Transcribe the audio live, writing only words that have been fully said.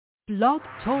Blog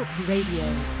Talk Radio.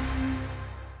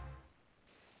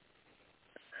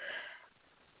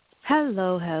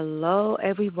 Hello,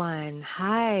 everyone.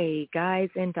 Hi, guys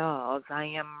and dolls. I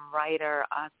am writer,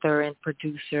 author, and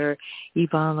producer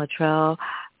Yvonne Luttrell.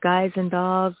 Guys and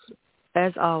dolls,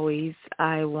 as always,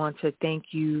 I want to thank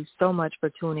you so much for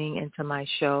tuning into my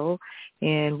show,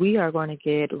 and we are going to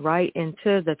get right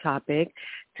into the topic.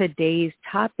 Today's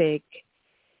topic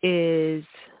is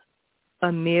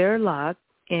Amir Locke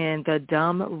and the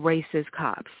dumb racist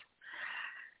cops.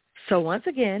 So once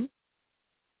again,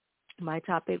 my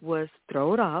topic was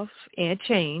thrown off and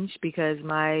changed because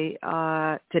my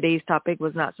today's topic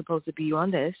was not supposed to be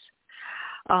on this.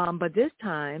 But this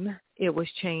time it was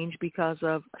changed because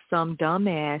of some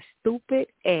dumbass, stupid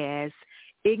ass,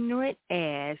 ignorant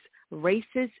ass,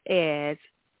 racist ass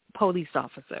police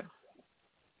officer.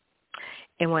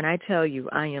 And when I tell you,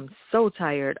 I am so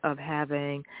tired of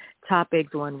having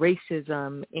topics on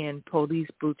racism and police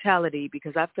brutality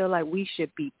because I feel like we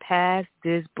should be past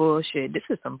this bullshit. This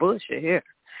is some bullshit here.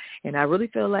 And I really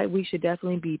feel like we should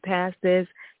definitely be past this.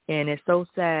 And it's so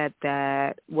sad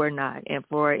that we're not. And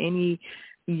for any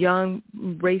young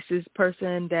racist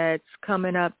person that's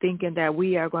coming up thinking that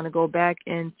we are going to go back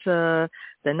into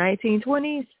the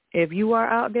 1920s, if you are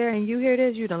out there and you hear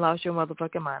this, you done lost your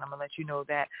motherfucking mind. I'm going to let you know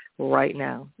that right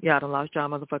now. Y'all done lost your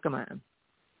motherfucking mind.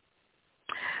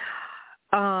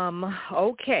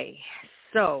 Okay.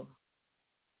 So,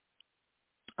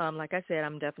 like I said,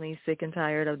 I'm definitely sick and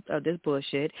tired of this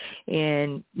bullshit.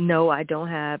 And no, I don't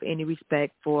have any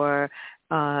respect for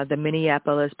the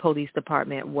Minneapolis Police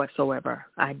Department whatsoever.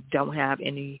 I don't have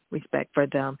any respect for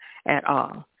them at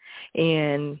all.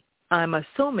 And I'm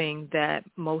assuming that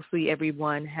mostly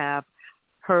everyone have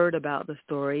heard about the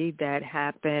story that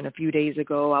happened a few days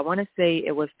ago. I want to say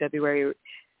it was February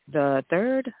the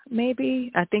 3rd,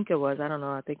 maybe. I think it was. I don't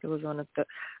know. I think it was on the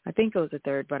I think it was the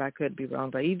 3rd, but I could be wrong.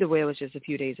 But either way, it was just a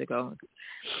few days ago.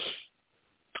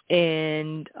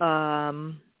 And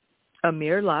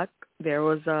Amir Locke, there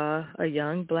was a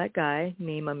young black guy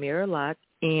named Amir Locke,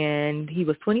 and he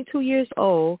was 22 years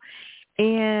old,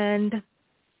 and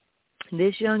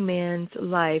this young man's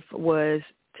life was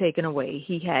taken away.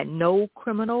 He had no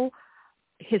criminal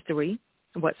history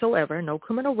whatsoever, no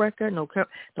criminal record, no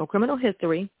criminal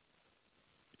history,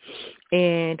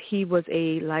 and he was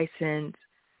a licensed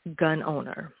gun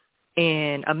owner.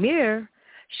 And Amir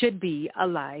should be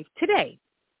alive today.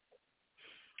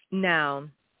 Now,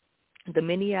 the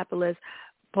Minneapolis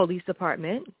Police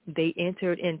Department, they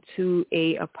entered into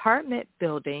a apartment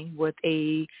building with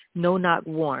a no-knock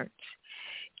warrant.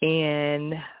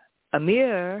 And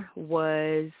Amir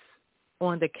was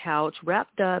on the couch,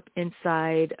 wrapped up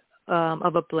inside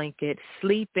of a blanket,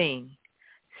 sleeping,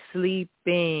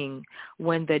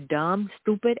 when the dumb,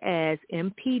 stupid-ass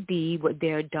MPD with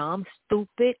their dumb,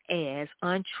 stupid-ass,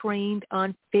 untrained,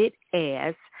 unfit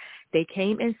ass, they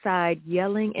came inside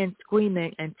yelling and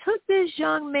screaming and took this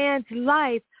young man's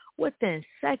life within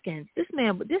seconds. This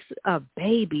is a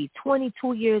baby,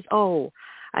 22 years old.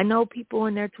 I know people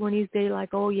in their 20s, they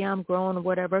like, oh, yeah, I'm grown or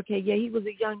whatever. Okay, yeah, he was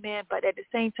a young man, but at the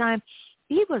same time,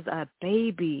 he was a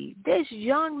baby. This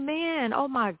young man, oh,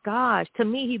 my gosh, to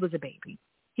me, he was a baby.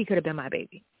 He could have been my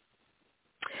baby.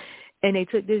 And they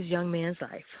took this young man's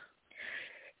life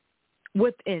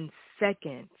within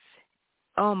seconds.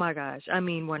 Oh, my gosh. I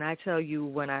mean, when I tell you,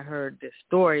 when I heard this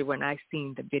story, when I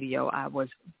seen the video, I was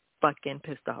fucking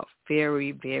pissed off.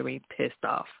 Very, very pissed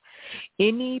off.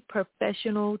 Any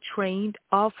professional trained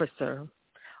officer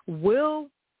will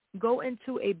go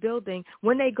into a building.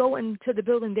 When they go into the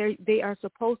building, they are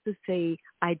supposed to say,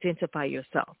 identify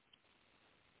yourself,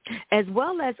 as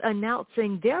well as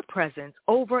announcing their presence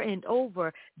over and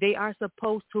over. They are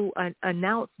supposed to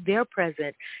announce their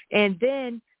presence, and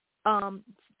then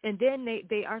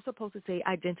they are supposed to say,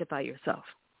 identify yourself.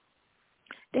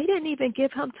 They didn't even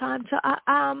give him time to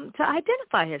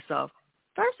identify himself.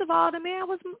 First of all, the man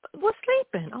was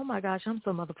sleeping. Oh my gosh, I'm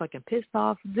so motherfucking pissed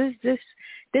off. This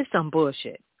some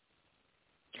bullshit.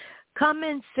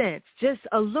 Common sense, just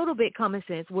a little bit common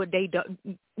sense, which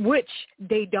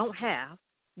they don't have.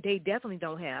 They definitely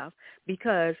don't have,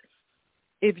 because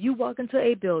if you walk into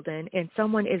a building and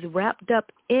someone is wrapped up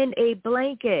in a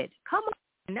blanket, come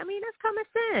on. I mean, that's common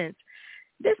sense.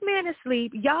 This man is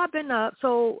asleep. Y'all been up,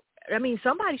 so I mean,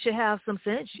 somebody should have some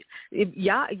sense. If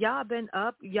y'all been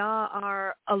up, y'all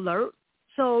are alert,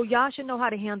 so y'all should know how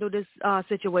to handle this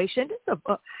situation.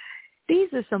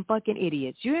 These are some fucking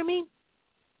idiots. You hear me?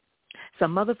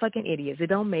 Some motherfucking idiots. It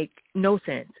don't make no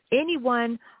sense.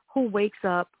 Anyone who wakes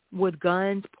up with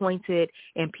guns pointed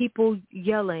and people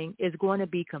yelling is going to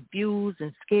be confused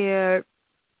and scared.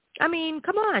 I mean,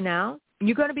 come on now.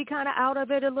 you're going to be kind of out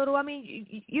of it a little. I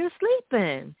mean, you're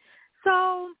sleeping.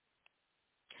 So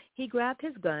he grabbed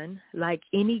his gun like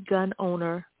any gun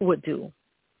owner would do.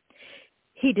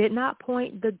 He did not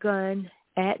point the gun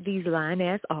at these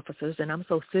lying-ass officers, and I'm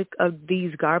so sick of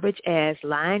these garbage-ass,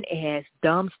 lying-ass,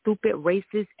 dumb, stupid,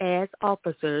 racist-ass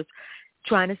officers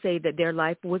trying to say that their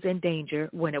life was in danger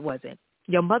when it wasn't.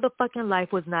 Your motherfucking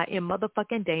life was not in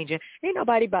motherfucking danger. Ain't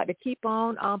nobody about to keep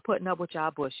on putting up with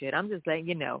y'all bullshit. I'm just letting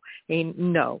you know.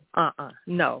 No. Oh,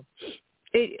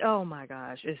 my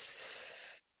gosh. It's...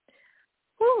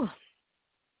 Whew.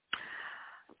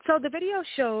 So the video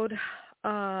showed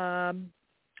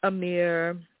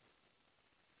Amir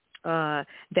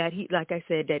that he, like I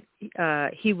said, that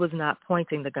he was not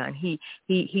pointing the gun. He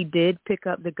did pick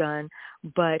up the gun,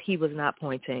 but he was not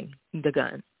pointing the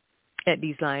gun at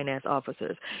these lying-ass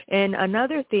officers. And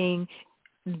another thing,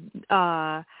 his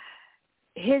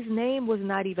name was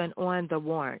not even on the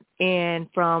warrant. And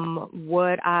from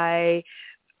what I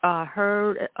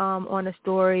heard on the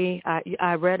story,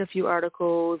 I read a few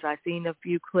articles, I seen a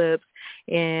few clips,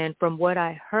 and from what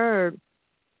I heard,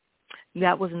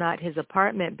 that was not his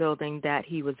apartment building that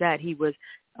he was at. He was,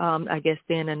 I guess,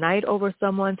 staying a night over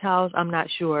someone's house. I'm not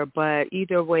sure, but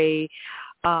either way,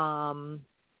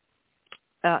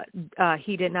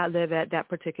 he did not live at that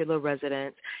particular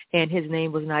residence, and his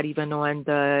name was not even on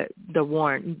the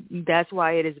warrant. That's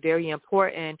why it is very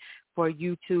important for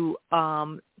you to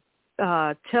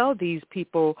tell these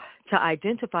people to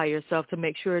identify yourself, to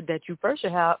make sure that you first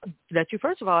of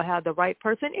all have the right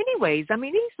person. Anyways, I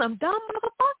mean, these some dumb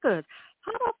motherfuckers.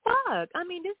 How the fuck? I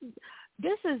mean, this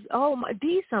is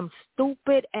these some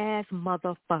stupid ass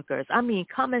motherfuckers. I mean,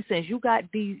 common sense. You got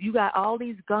all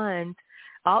these guns.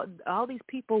 All these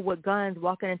people with guns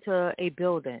walking into a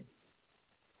building.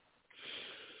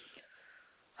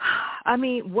 I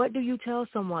mean, what do you tell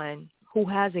someone who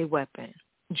has a weapon?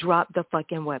 Drop the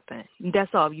fucking weapon.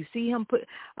 That's all. You see him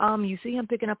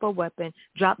picking up a weapon,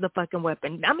 drop the fucking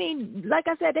weapon. I mean, like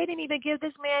I said, they didn't even give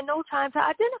this man no time to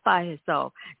identify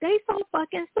himself. They so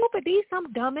fucking stupid. These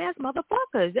some dumbass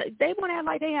motherfuckers. They want to act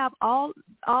like they have all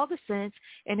the sense,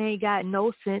 and they ain't got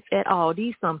no sense at all.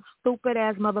 These some stupid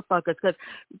ass motherfuckers. Because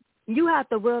you have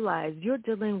to realize you're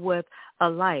dealing with a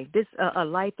life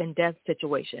and death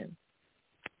situation.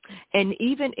 And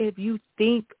even if you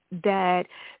think that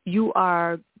you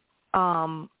are,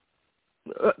 even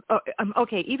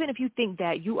if you think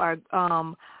that you are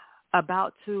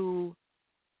about to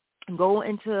go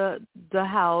into the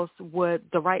house with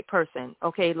the right person,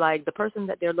 okay, like the person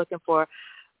that they're looking for,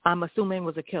 I'm assuming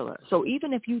was a killer. So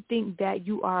even if you think that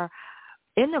you are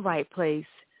in the right place,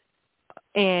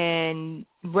 and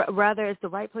rather it's the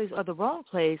right place or the wrong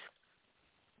place,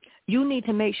 you need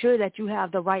to make sure that you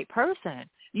have the right person.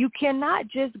 You cannot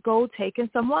just go taking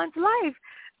someone's life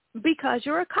because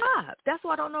you're a cop. That's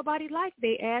why don't nobody like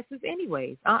their asses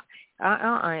anyways.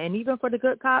 And even for the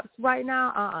good cops right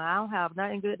now, I don't have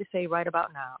nothing good to say right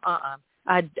about now.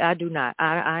 I do not.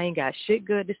 I ain't got shit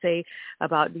good to say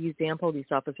about these damn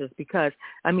police officers because,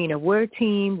 I mean, if we're a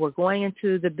team, we're going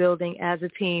into the building as a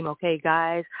team, okay,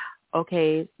 guys,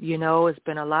 okay, you know, it's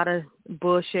been a lot of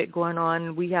bullshit going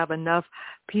on. We have enough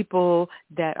people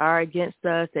that are against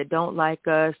us, that don't like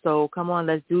us. So come on,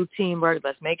 let's do teamwork.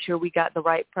 Let's make sure we got the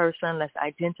right person. Let's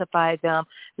identify them.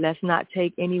 Let's not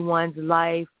take anyone's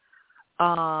life. You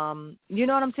know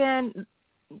what I'm saying?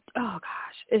 Oh,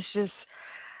 gosh. It's just,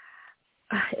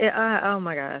 oh,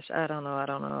 my gosh. I don't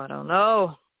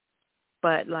know.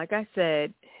 But like I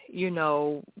said, you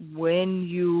know, when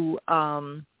you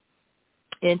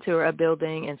enter a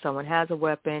building and someone has a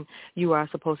weapon, you are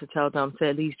supposed to tell them to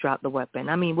at least drop the weapon.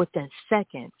 I mean, within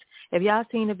seconds. If y'all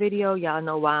seen the video, y'all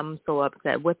know why I'm so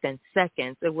upset. Within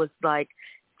seconds. It was like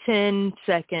 10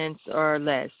 seconds or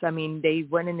less. I mean, they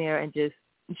went in there and just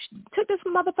took this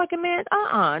motherfucking man.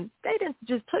 They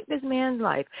just took this man's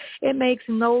life. It makes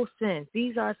no sense.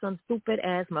 These are some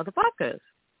stupid-ass motherfuckers.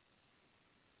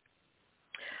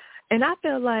 And I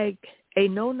feel like a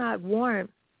no-knock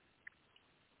warrant,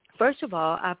 first of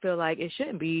all, I feel like it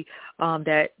shouldn't be a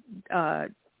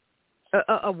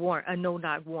warrant, a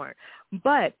no-knock warrant.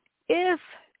 But if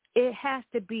it has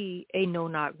to be a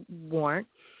no-knock warrant,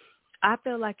 I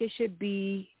feel like it should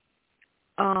be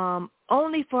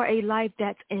only for a life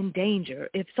that's in danger.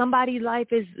 If somebody's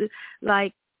life is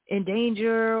like in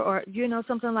danger or, you know,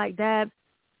 something like that,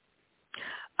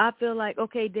 I feel like,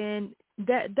 okay, then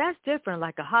that's different,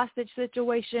 like a hostage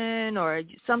situation or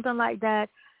something like that.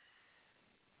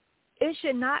 It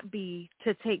should not be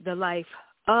to take the life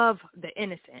of the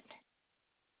innocent.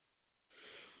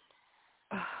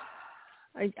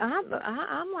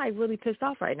 I'm like really pissed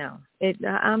off right now.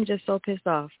 I'm just so pissed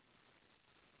off.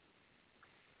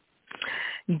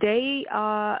 They,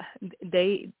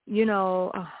 you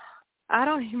know, I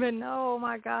don't even know. Oh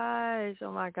my gosh.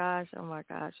 Oh my gosh. Oh my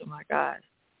gosh. Oh my gosh.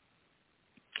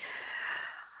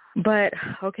 But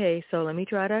okay, so let me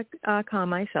try to calm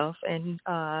myself and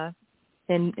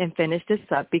finish this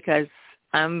up because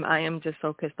I am just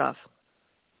so pissed off.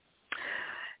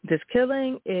 This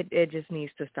killing, it just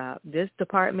needs to stop. This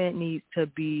department needs to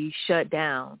be shut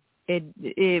down.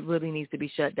 It really needs to be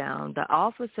shut down. The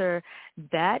officer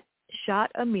that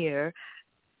shot Amir,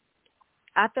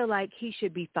 I feel like he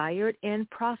should be fired and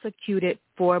prosecuted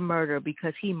for murder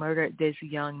because he murdered this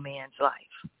young man's life.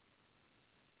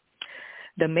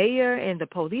 The mayor and the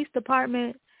police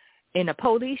department and the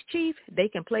police chief, they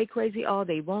can play crazy all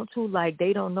they want to, like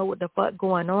they don't know what the fuck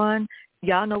going on.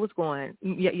 Y'all know what's going.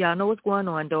 Y'all know what's going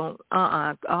on. Don't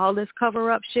all this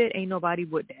cover up shit. Ain't nobody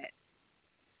with that.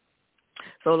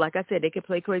 So, like I said, they can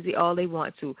play crazy all they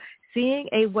want to. Seeing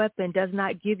a weapon does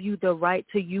not give you the right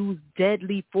to use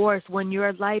deadly force when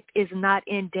your life is not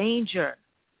in danger.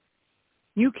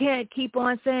 You can't keep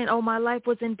on saying, "Oh, my life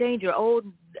was in danger." Oh,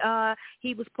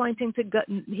 he was pointing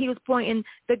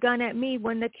the gun at me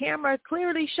when the camera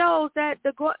clearly shows that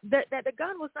the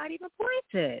gun was not even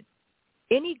pointed.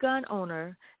 Any gun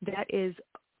owner that is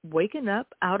waking up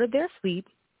out of their sleep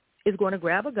is going to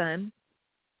grab a gun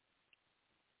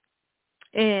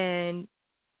and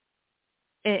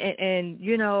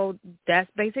you know,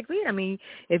 that's basically it. I mean,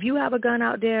 if you have a gun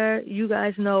out there, you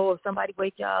guys know if somebody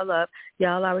wake y'all up,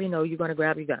 y'all already know you're going to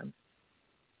grab your gun.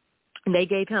 And they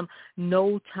gave him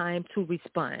no time to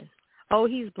respond. Oh,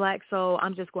 he's black, so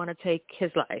I'm just going to take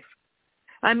his life.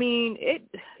 I mean,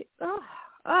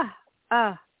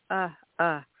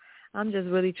 I'm just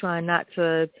really trying not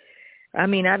to. I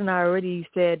mean, I done already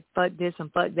said fuck this and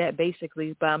fuck that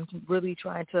basically, but I'm really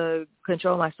trying to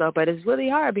control myself. But it's really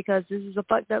hard because this is a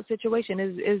fucked up situation.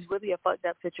 It's really a fucked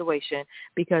up situation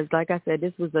because, like I said,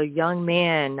 this was a young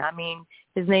man. I mean,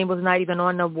 his name was not even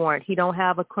on the warrant. He don't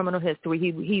have a criminal history.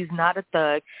 He's not a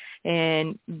thug.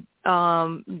 And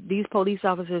these police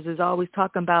officers is always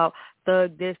talking about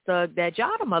thug this, thug that.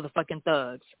 Y'all the motherfucking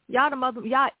thugs.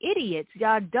 Y'all idiots.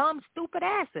 Y'all dumb, stupid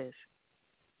asses.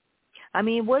 I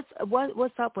mean, what's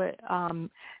up with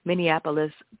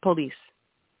Minneapolis police?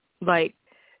 Like,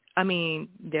 I mean,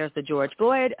 there's the George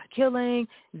Floyd killing.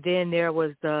 Then there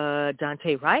was the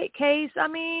Dante Wright case. I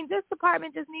mean, this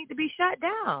department just needs to be shut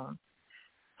down.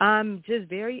 I'm just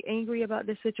very angry about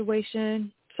this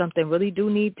situation. Something really do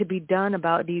need to be done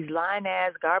about these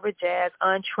lying-ass, garbage-ass,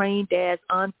 untrained-ass,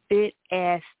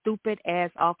 unfit-ass,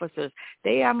 stupid-ass officers.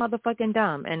 They are motherfucking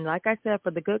dumb. And like I said,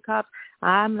 for the good cops,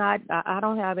 I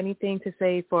don't have anything to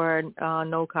say for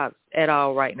no cops at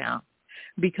all right now.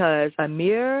 Because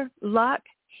Amir Locke,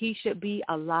 he should be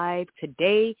alive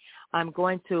today. I'm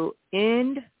going to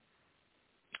end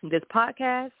this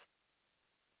podcast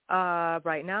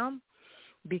right now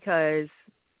because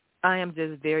I am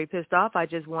just very pissed off. I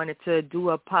just wanted to do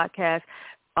a podcast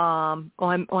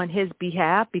on his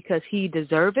behalf because he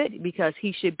deserved it, because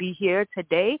he should be here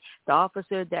today. The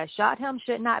officer that shot him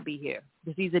should not be here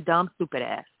because he's a dumb, stupid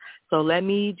ass. So let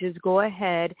me just go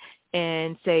ahead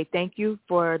and say thank you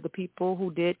for the people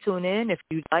who did tune in. If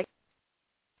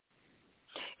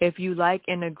you like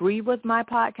and agree with my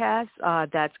podcast,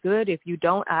 that's good. If you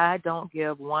don't, I don't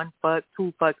give one fuck,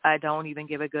 two fucks. I don't even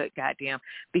give a good goddamn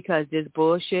because this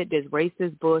bullshit, this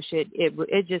racist bullshit,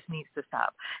 it just needs to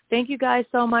stop. Thank you guys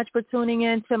so much for tuning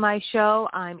in to my show.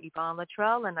 I'm Yvonne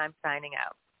Luttrell, and I'm signing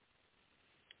out.